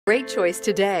Great choice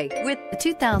today with the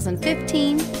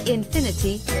 2015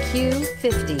 INFINITI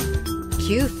Q50.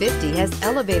 Q50 has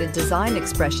elevated design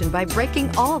expression by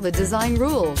breaking all the design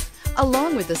rules.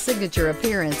 Along with the signature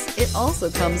appearance, it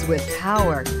also comes with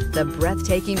power. The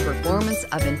breathtaking performance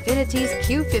of INFINITI's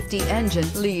Q50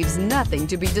 engine leaves nothing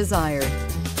to be desired.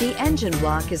 The engine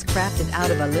block is crafted out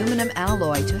of aluminum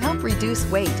alloy to help reduce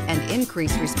weight and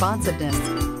increase responsiveness,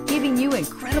 giving you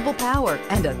incredible power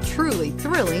and a truly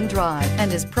thrilling drive,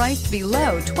 and is priced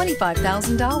below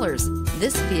 $25,000.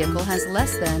 This vehicle has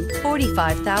less than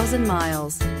 45,000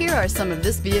 miles. Here are some of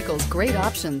this vehicle's great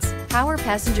options: power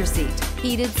passenger seat,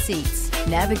 heated seats,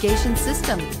 navigation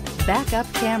system,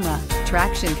 backup camera,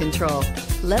 traction control,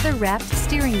 leather-wrapped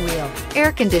steering wheel,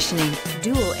 air conditioning,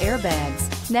 dual airbags,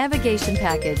 navigation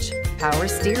package, power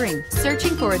steering.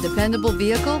 Searching for a dependable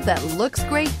vehicle that looks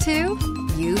great too?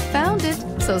 You found it,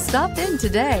 so stop in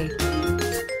today.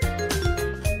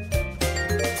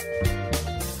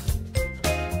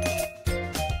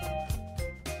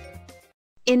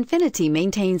 INFINITI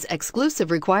maintains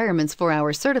exclusive requirements for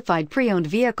our certified pre-owned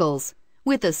vehicles.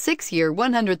 With a 6-year,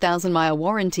 100,000-mile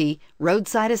warranty,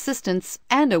 roadside assistance,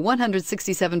 and a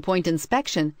 167-point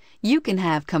inspection, you can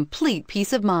have complete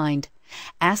peace of mind.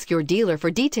 Ask your dealer for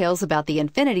details about the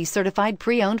INFINITI Certified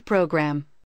Pre-Owned program.